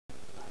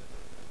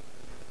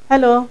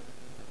Hello,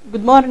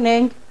 good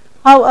morning.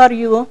 How are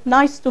you?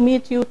 Nice to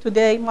meet you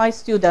today, my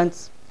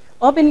students.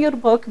 Open your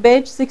book,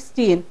 page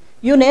 16,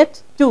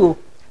 unit 2.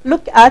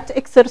 Look at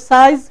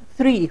exercise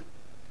 3.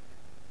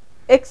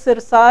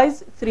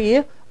 Exercise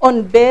 3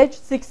 on page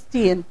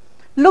 16.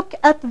 Look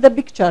at the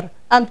picture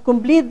and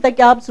complete the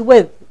gaps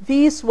with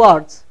these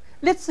words.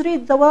 Let's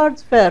read the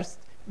words first.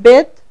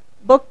 Bed,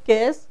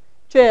 bookcase,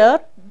 chair,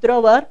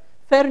 drawer,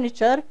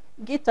 furniture,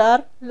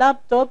 guitar,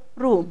 laptop,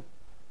 room.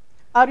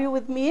 Are you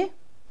with me?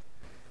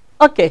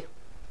 Okay.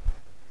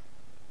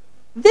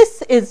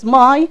 This is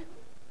my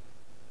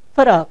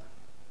فراغ.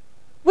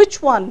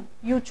 Which one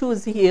you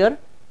choose here?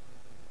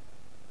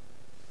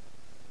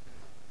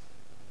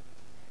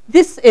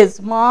 This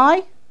is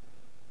my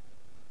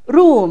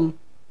room.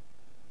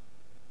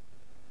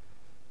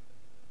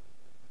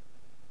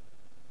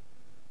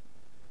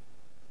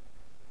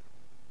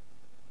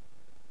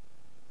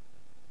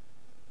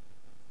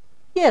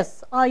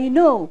 Yes, I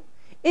know.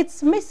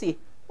 It's messy.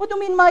 What do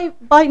you mean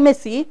by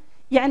messy?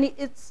 يعني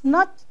it's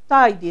not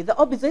tidy. The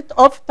opposite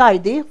of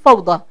tidy,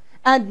 فوضى.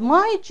 And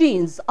my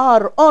jeans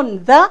are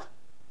on the,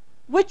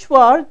 which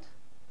word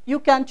you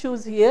can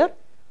choose here?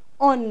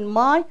 On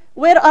my,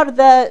 where are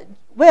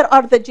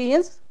the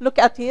jeans? Look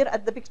at here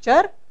at the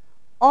picture.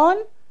 On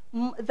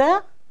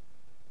the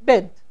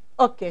bed.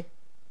 Okay.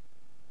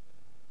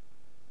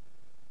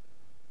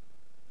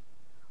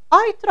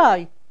 I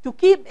try to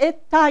keep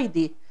it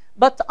tidy,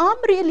 but I'm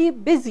really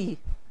busy.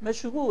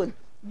 مشغول.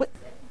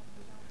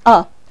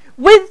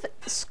 With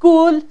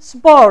school,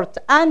 sport,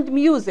 and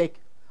music.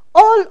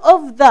 All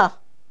of that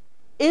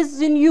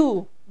is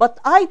new, but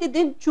I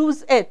didn't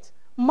choose it.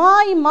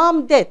 My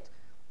mom did.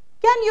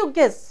 Can you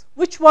guess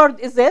which word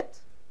is it?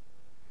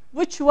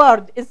 Which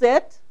word is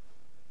it?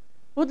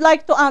 Would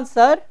like to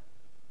answer?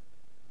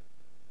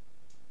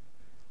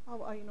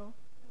 How I know?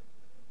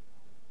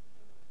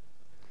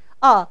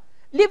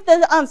 Leave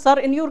the answer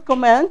in your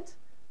comment.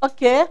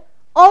 Okay.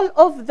 All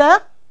of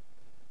the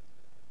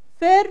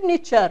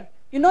furniture.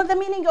 You know the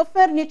meaning of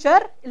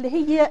furniture? اللي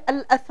هي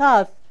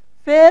الأثاث.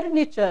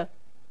 Furniture.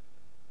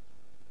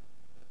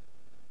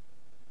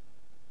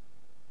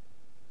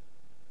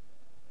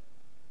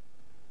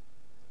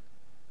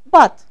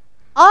 But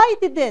I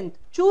didn't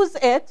choose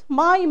it.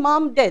 My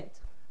mom did.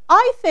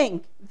 I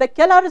think the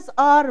colors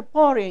are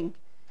boring.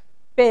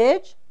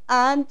 Beige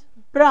and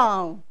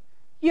brown.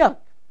 Yuck.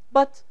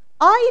 But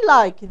I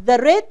like the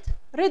red.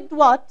 Red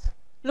what?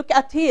 Look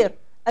at here,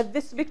 at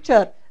this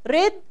picture.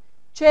 Red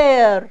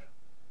chair.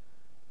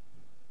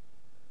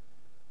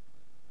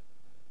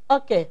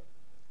 Okay.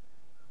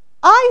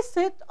 I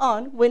sit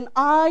on when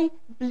I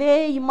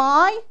play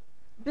my,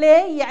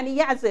 play يعني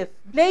يعزف.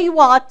 Play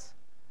what?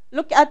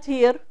 Look at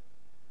here.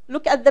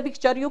 Look at the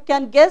picture. You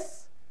can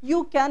guess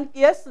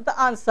the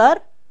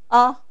answer.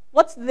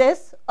 What's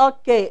this?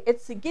 Okay,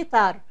 it's a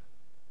guitar.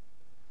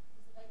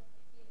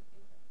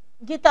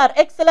 Guitar.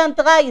 Excellent,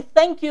 guys.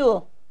 Thank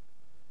you.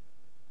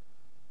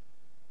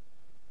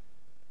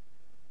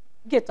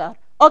 Guitar.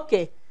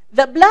 Okay.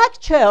 The black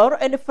chair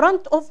in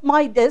front of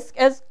my desk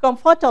is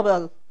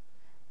comfortable.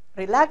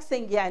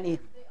 Relaxing يعني.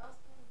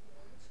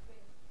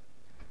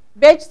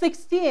 Page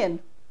 16.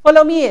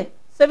 Follow me.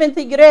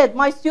 7th grade,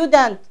 my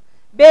student.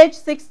 Page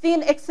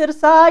 16,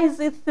 exercise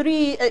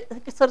 3.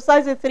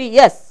 Exercise 3,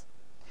 yes.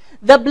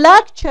 The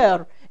black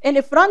chair in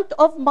front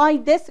of my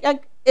desk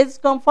is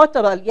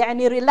comfortable,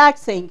 يعني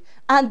relaxing.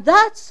 And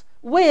that's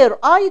where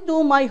I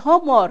do my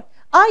homework.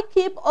 I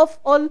keep off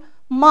all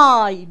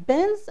my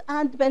pens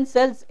and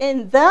pencils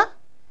in the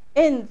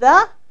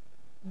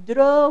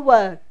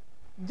drawer.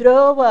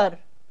 Drawer.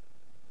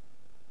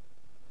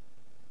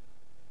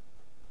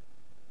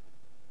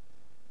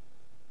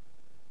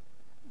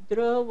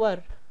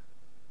 Drawer.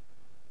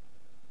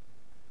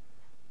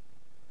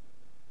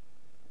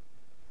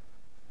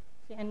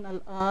 في عندنا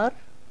الار.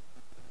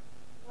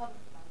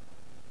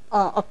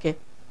 اوكي.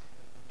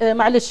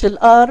 معلش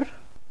الار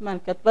ما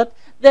انكتبت.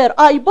 There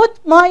I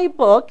put my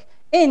book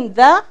in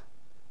the.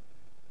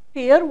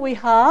 Here we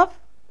have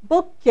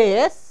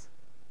bookcase.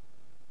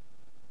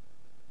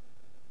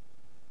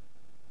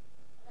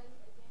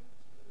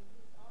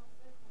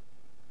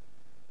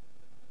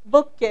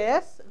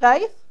 Bookcase,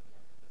 Ghaith.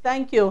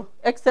 Thank you.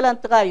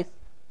 Excellent, Ghaith.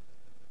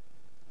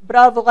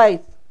 Bravo,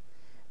 Ghaith.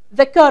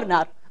 The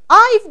corner.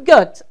 I've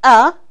got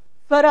a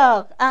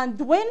فراغ, and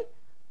when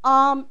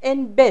I'm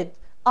in bed,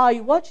 I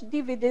watch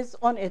DVDs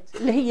on it.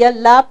 اللي هي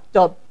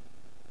laptop.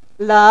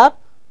 Lap.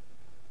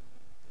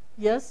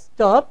 Yes,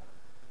 top.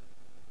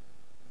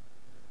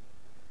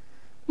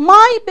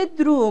 My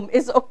bedroom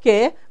is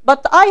okay,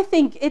 but I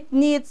think it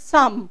needs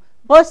some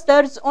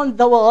posters on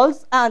the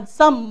walls and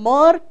some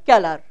more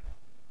color.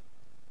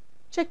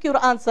 Check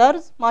your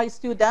answers, my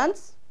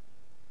students.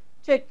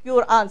 Check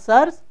your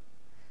answers.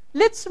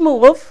 Let's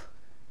move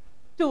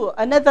to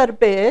another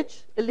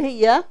page اللي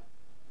هي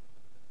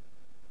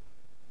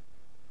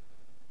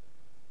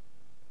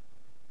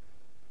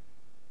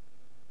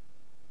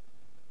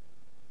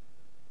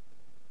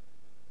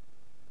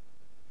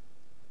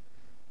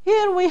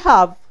here we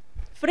have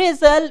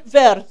phrasal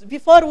verbs.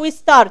 Before we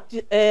start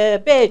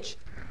page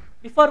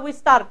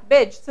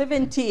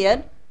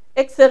 17,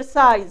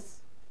 exercise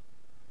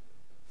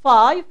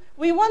 5,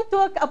 we want to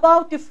talk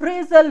about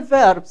phrasal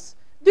verbs.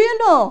 Do you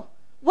know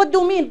what do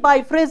you mean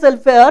by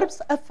phrasal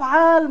verbs?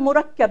 أفعال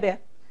مركبة.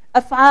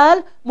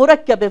 أفعال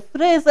مركبة.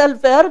 Phrasal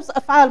verbs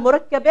أفعال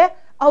مركبة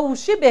أو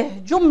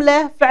شبه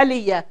جملة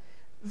فعلية.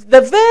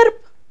 The verb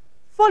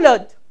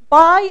followed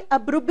by a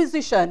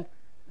preposition.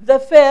 The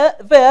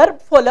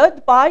verb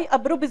followed by a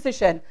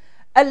preposition.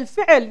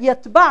 الفعل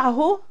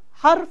يتبعه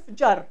حرف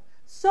جر.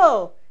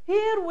 So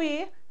here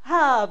we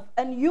have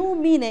a new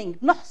meaning.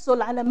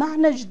 نحصل على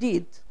معنى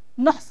جديد.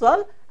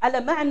 نحصل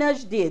على معنى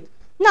جديد.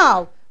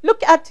 Now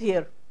look at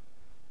here.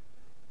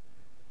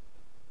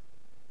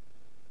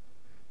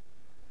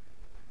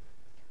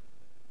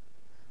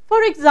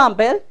 For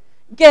example,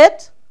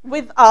 get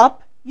with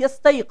up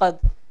يستيقظ.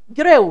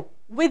 Grow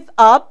with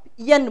up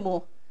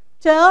ينمو.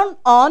 Turn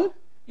on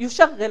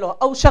يشغله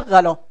أو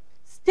شغله.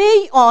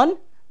 Stay on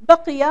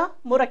بقي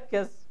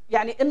مركز.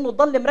 يعني إنه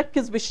ضل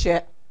مركز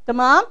بالشيء.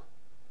 تمام؟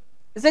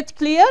 Is it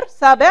clear؟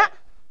 سابع.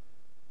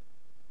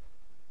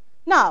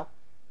 Now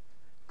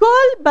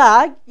call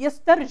back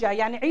يسترجع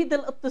يعني عيد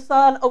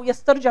الاتصال أو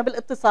يسترجع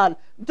بالاتصال.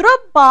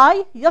 Drop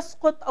by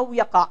يسقط أو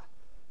يقع.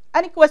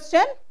 Any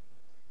question?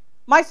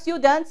 My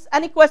students,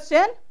 any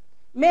question?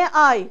 May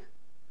I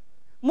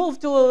move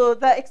to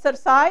the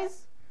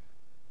exercise?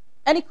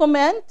 Any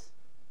comment?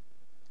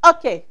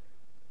 Okay.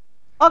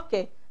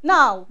 Okay.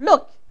 Now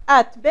look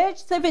at page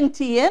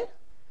 17.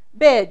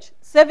 Page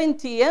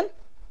 17.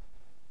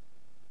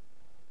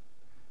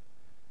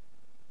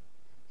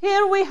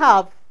 Here we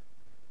have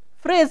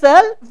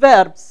phrasal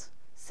verbs.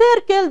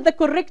 Circle the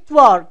correct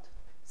word.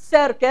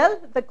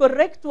 Circle the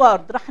correct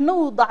word. رح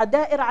نوضع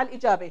دائرة على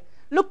الإجابة.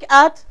 Look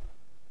at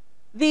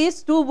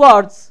these two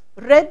words,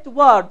 red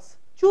words.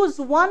 Choose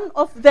one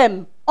of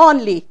them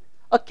only.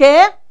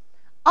 Okay?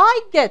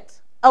 I get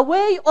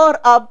away or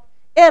up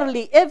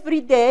early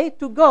every day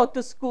to go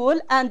to school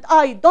and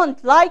I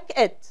don't like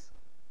it.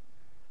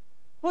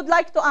 Who'd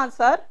like to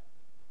answer?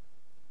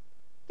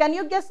 Can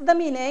you guess the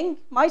meaning,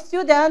 my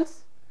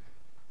students?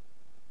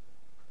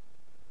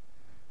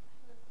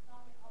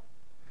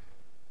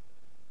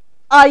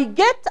 I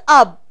get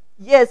up.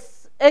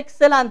 Yes,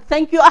 excellent.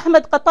 Thank you,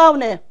 Ahmed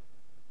Qatawne.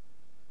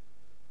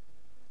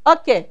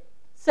 Okay,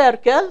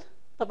 circle.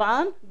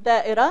 طبعا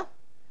دائرة.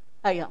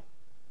 هيا.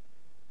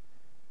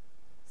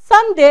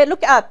 Sunday,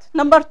 look at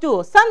number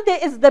 2. Sunday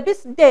is the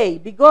best day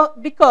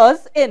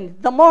because in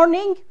the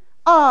morning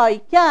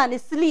I can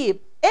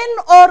sleep in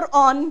or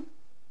on.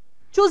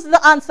 Choose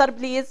the answer,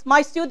 please,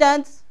 my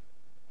students.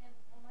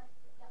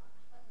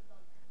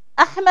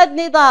 Ahmed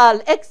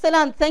Nidal,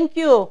 excellent, thank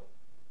you.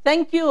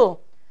 Thank you.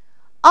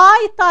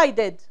 I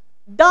tidied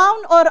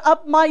down or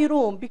up my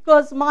room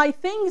because my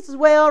things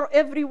were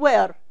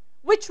everywhere.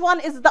 Which one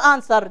is the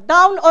answer?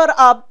 Down or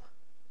up?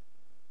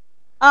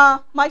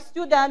 My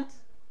student.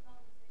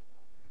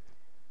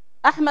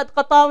 Ahmed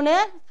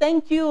Qatawne,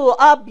 thank you.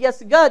 Up,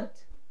 yes, good.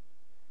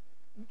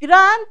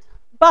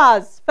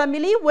 Grandpa's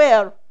family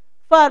were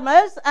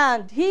farmers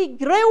and he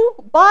grew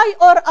by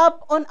or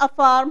up on a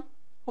farm.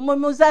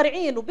 هم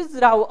مزارعين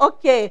وبزرعوا.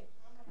 Okay.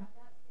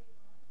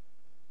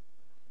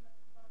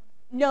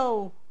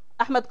 No.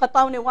 Ahmed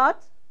Qatawne,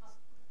 what?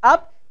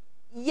 Up?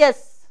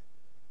 Yes.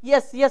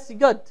 Yes, yes,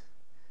 good.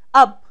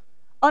 Up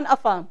on a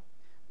farm.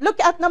 Look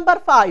at number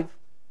 5.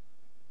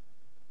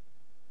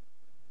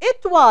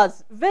 It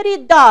was very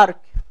dark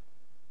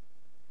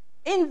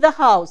in the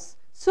house,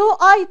 so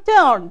I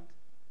turned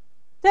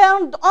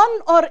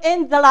on or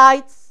in the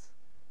lights.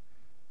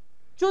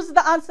 Choose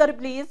the answer,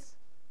 please.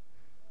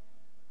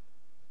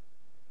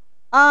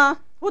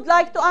 Who'd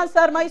like to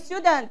answer, my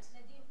student?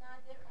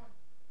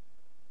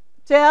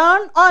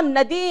 Turn on.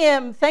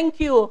 Nadim, thank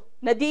you.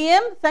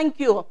 Nadim, thank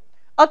you.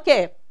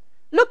 Okay,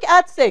 look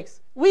at 6.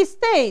 We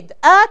stayed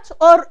at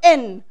or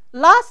in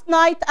last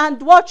night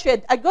and watched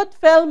a good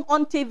film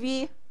on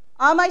TV.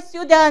 My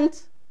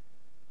student,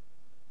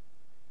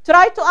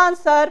 try to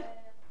answer.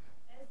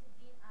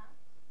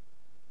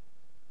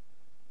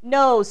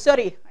 No,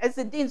 sorry.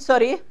 Izzuddin,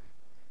 sorry.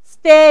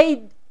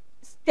 Stayed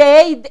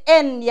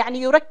in يعني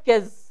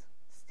يركز.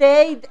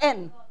 Stayed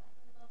in.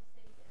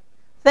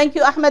 Thank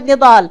you, Ahmed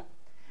Nidal.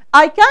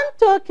 I can't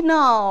talk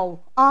now.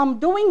 I'm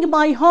doing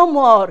my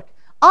homework.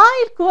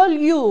 I'll call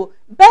you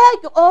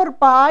back or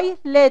by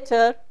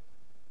later.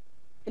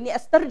 إني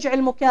أسترجع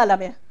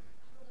المكالمة.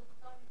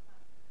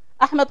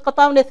 Ahmed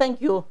Qatawne, thank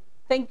you.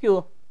 Thank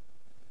you.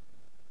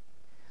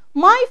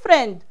 My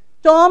friend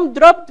Tom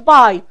dropped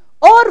by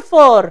or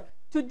for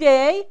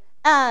today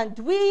and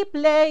we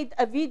played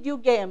a video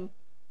game.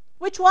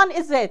 Which one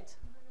is it?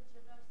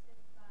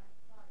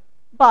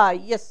 By.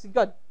 Yes,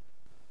 good.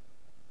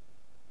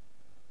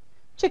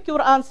 Check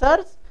your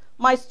answers.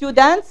 My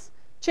students,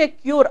 check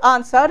your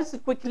answers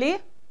quickly.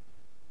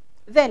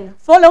 Then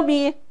follow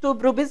me to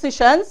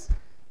prepositions.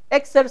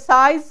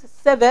 Exercise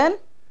 7.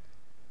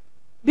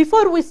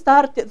 Before we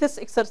start this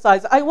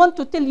exercise, I want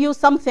to tell you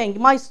something,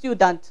 my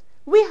student.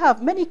 we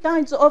have many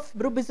kinds of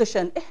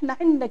preposition. إحنا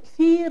عندنا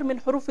كثير من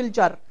حروف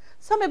الجر.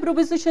 Some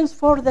prepositions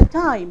for the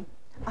time.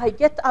 I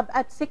get up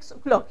at 6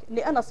 o'clock.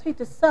 إني أنا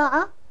صحيت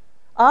الساعة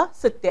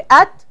 6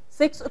 at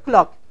 6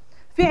 o'clock.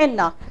 في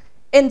عندنا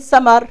in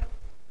summer,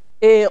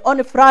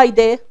 on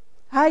Friday.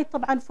 هاي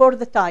طبعا for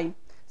the time.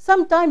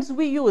 Sometimes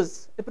we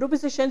use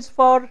prepositions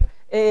for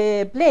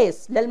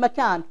place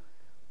للمكان,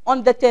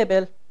 on the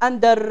table,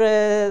 under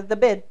the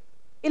bed,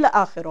 إلى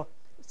آخره.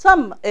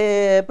 Some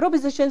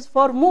prepositions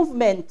for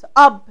movement,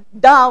 up,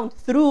 down,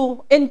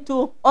 through,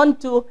 into,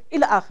 onto,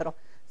 إلى آخره.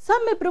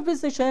 Some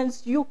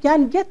prepositions you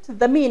can get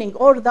the meaning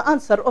or the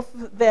answer of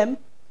them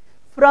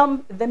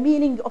from the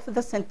meaning of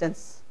the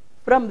sentence.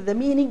 From the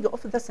meaning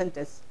of the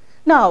sentence.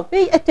 Now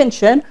pay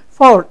attention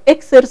for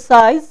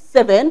exercise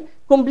 7.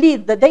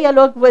 Complete the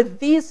dialogue with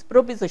these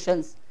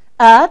prepositions: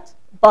 at,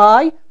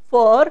 by,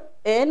 for,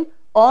 in,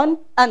 on,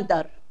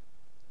 under.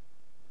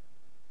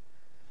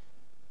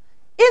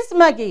 Is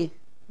Maggie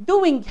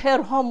doing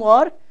her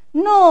homework?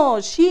 No,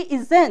 she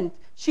isn't.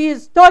 She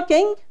is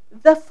talking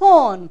the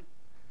phone.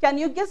 Can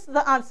you guess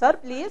the answer,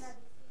 please?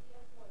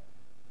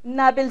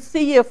 Nabil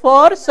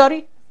C4.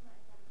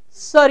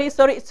 Sorry,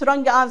 it's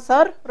wrong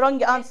answer.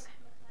 Wrong answer.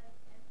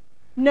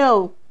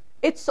 No,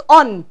 it's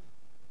on.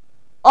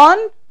 On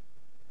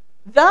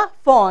the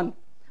phone.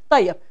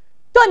 طيب.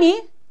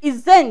 Tony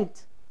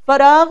isn't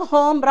فراغ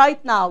home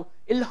right now.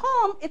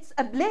 الhome it's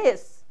a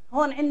place.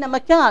 هون عندنا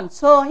مكان.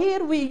 So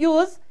here we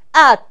use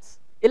at.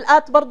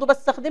 الات برضو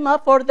بستخدمها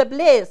for the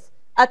place.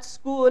 At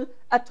school,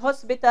 at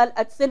hospital,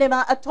 at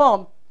cinema, at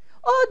home.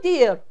 Oh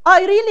dear,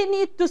 I really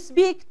need to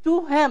speak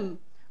to him.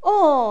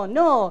 Oh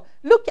no,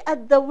 look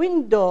at the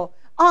window.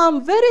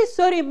 I'm very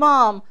sorry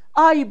mom,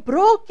 I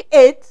broke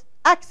it.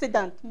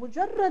 accident.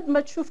 مجرد ما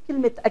تشوف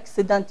كلمة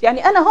accident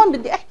يعني أنا هون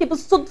بدي أحكي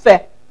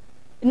بالصدفة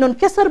إنه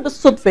انكسر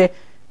بالصدفة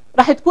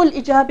راح تكون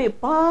الإجابة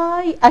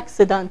by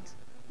accident.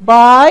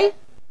 By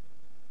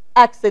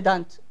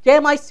accident. Okay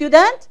my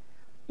student?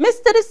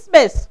 Mr.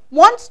 Smith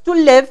wants to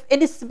live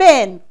in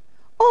Spain.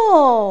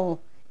 Oh,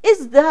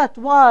 is that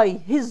why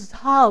his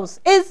house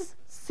is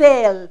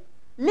sale?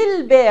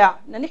 للبيع.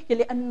 بدنا نحكي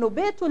لأنه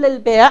بيته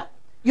للبيع.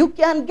 You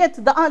can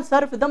get the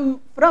answer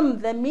from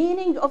the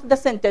meaning of the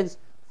sentence.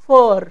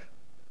 For.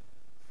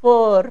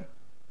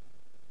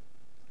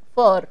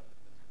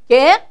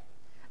 Okay?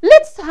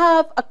 Let's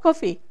have a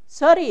coffee.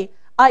 Sorry,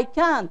 I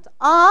can't.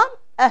 I'm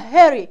a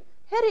hurry.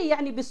 Hurry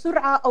يعني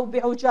بسرعة أو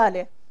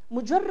بعجالة.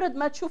 مجرد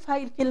ما تشوف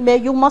هاي الكلمة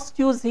you must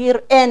use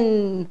here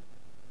in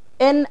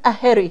a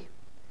hurry.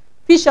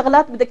 في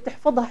شغلات بدك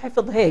تحفظها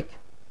حفظ هيك.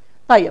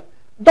 طيب.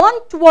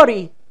 Don't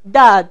worry,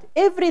 Dad.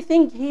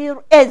 Everything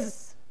here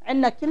is.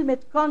 عندنا كلمة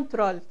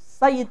control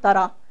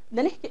سيطرة.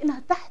 بدنا نحكي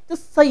إنها تحت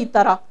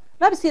السيطرة.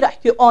 ما بصير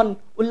أحكي on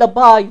ولا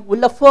by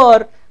ولا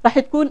for. راح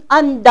تكون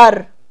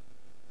under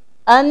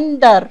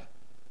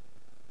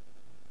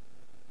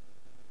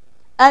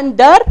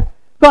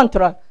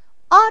control.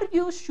 Are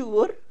you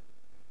sure?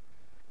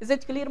 Is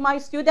it clear, my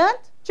student?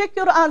 Check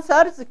your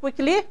answers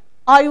quickly.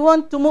 I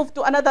want to move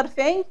to another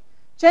thing.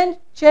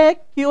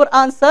 Check your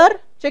answer.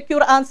 Check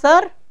your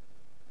answer.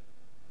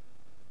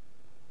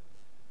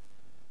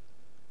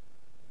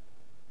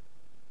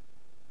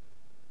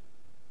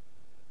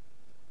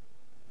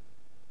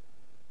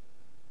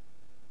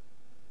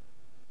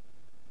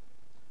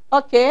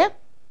 Okay,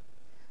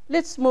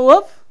 let's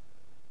move.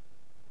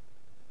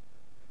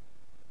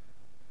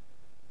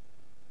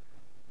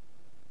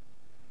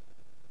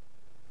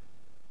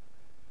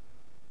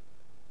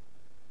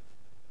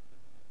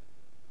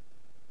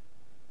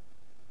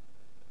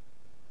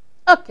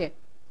 Okay,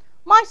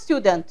 my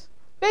student,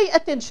 pay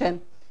attention.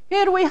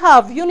 Here we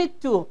have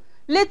Unit 2.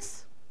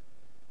 Let's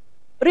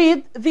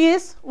read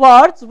these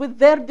words with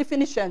their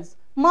definitions.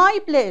 My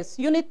place,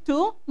 Unit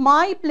 2,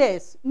 my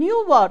place.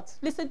 New words.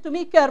 Listen to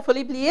me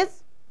carefully,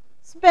 please.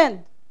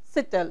 Spend,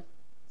 settle.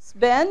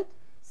 Spend,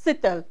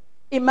 settle.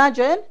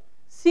 Imagine,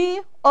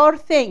 see or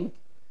think.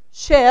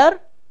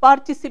 Share,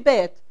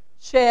 participate.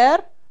 Share,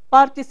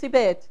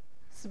 participate.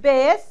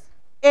 Space,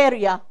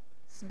 area.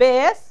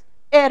 Space,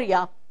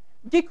 area.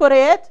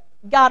 Decorate,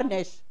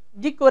 garnish.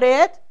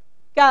 Decorate,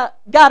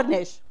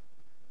 garnish.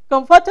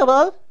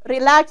 Comfortable,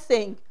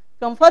 relaxing.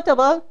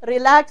 Comfortable,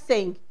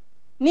 relaxing.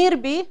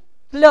 Nearby,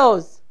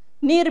 close.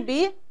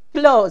 Nearby,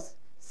 close.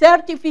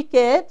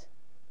 Certificate,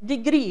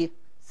 degree.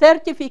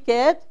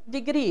 Certificate,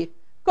 degree.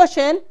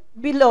 Cushion,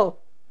 below.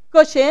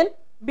 Cushion,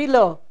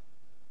 below.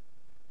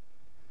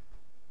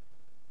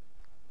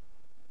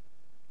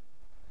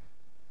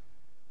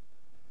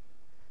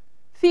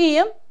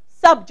 Theme,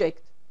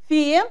 subject.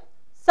 Theme,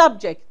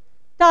 subject.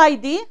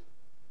 Tidy,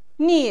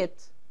 neat.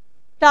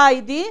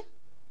 Tidy,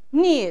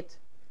 neat.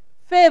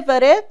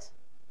 Favorite,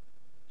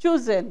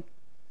 chosen.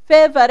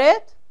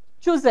 Favorite,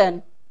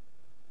 chosen.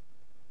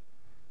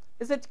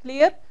 Is it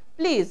clear?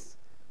 Please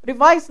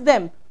revise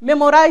them,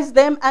 memorize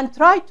them, and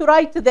try to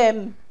write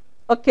them.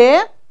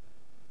 Okay?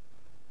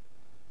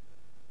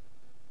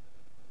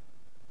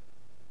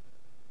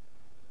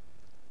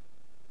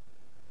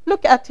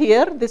 Look at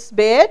here, this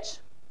page.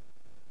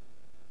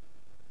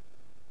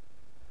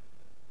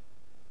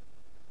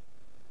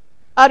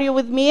 Are you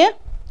with me,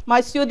 my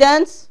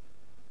students?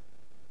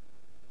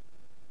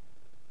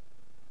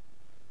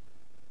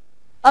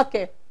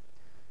 Okay.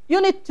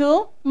 Unit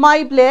 2,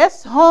 my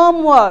place,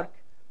 homework.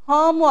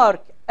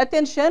 Homework.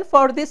 Attention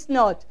for this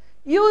note.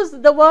 Use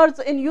the words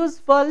in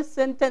useful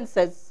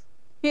sentences.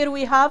 Here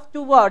we have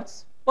two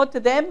words. Put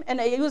them in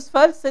a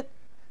useful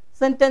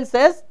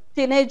sentences.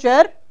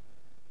 Teenager,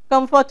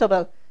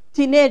 comfortable.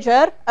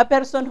 Teenager, a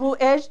person who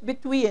aged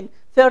between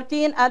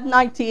 13 and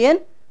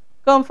 19.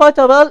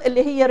 Comfortable,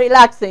 اللي هي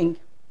relaxing.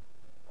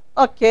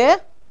 Okay.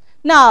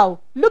 Now,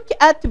 look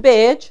at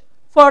page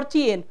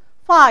 14.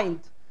 Find.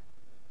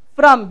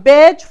 From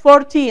page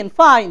 14,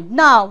 find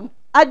noun,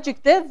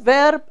 adjective,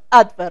 verb,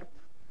 adverb.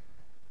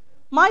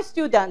 My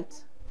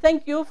student,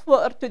 thank you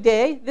for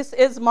today. This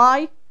is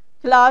my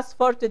class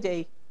for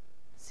today.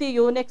 See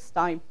you next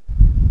time.